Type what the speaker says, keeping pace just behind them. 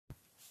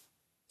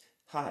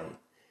Hi,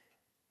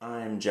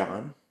 I'm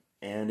John,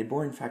 and a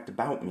boring fact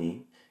about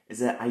me is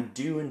that I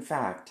do, in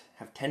fact,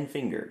 have 10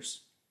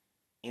 fingers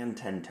and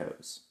 10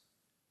 toes.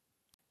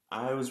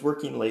 I was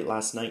working late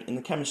last night in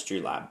the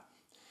chemistry lab,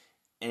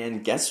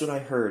 and guess what I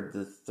heard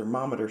the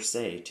thermometer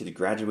say to the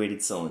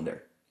graduated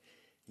cylinder?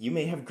 You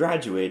may have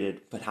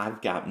graduated, but I've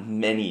got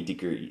many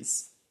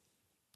degrees.